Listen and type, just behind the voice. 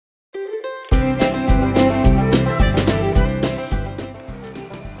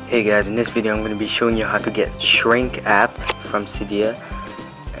Hey guys, in this video I'm going to be showing you how to get Shrink app from Cydia,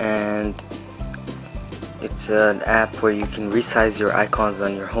 and it's an app where you can resize your icons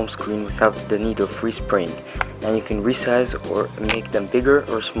on your home screen without the need of respring, and you can resize or make them bigger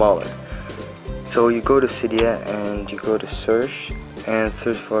or smaller. So you go to Cydia and you go to search and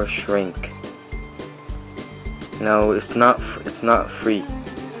search for Shrink. Now it's not free.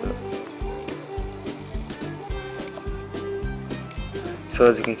 So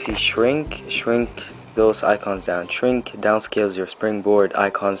as you can see, shrink those icons down. Shrink downscales your springboard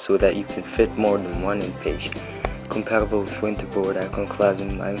icons so that you can fit more than one in page. Compatible with winterboard,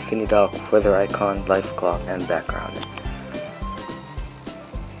 iconoclasm, infinidoc, weather icon, life clock, and background.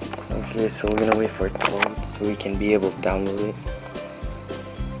 Okay, so we're gonna wait for it to load so we can be able to download it.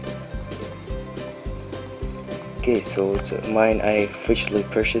 Okay, so it's mine. I officially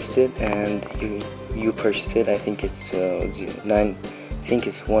purchased it, and you purchased it. I think it's $1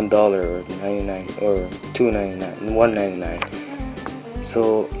 or 99 or $2.99, $1.99.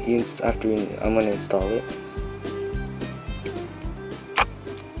 So I'm gonna install it.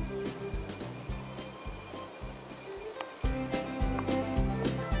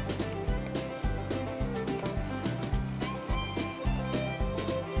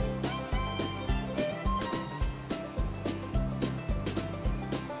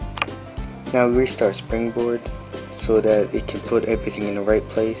 Now restart Springboard so that it can put everything in the right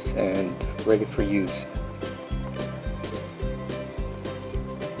place and ready for use.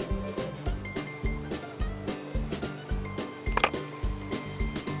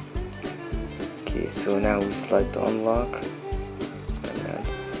 Okay, so now we select unlock,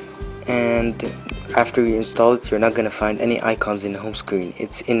 and after you install it, you're not gonna find any icons in the home screen.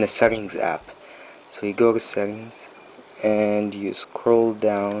 It's in the settings app. So you go to settings and you scroll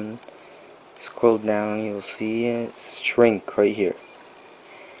down, you'll see shrink right here,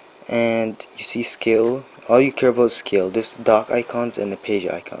 and you see scale. All you care about is scale. This dock icons and the page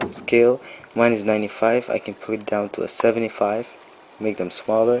icons. Scale, mine is 95. I can put it down to a 75, make them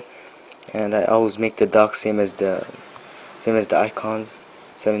smaller, and I always make the dock same as the icons,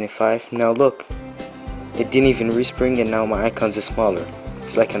 75. Now look, it didn't even respring, and now my icons are smaller.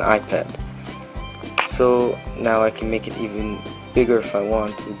 It's like an iPad. So now I can make it even bigger if I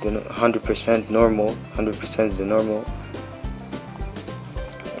want, with the 100% normal. 100% is the normal,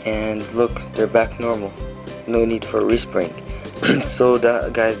 and look, they're back normal. No need for respring. So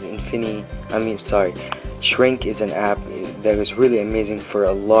that, guys, Shrink is an app that is really amazing for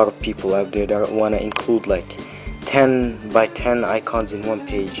a lot of people out there that want to include like 10 by 10 icons in one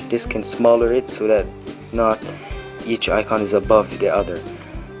page. This can smaller it so that not each icon is above the other.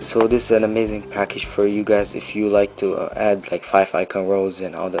 So this is an amazing package for you guys if you like to add like 5 icon rows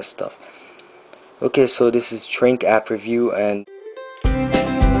and all that stuff. Okay, so this is Shrink app review, and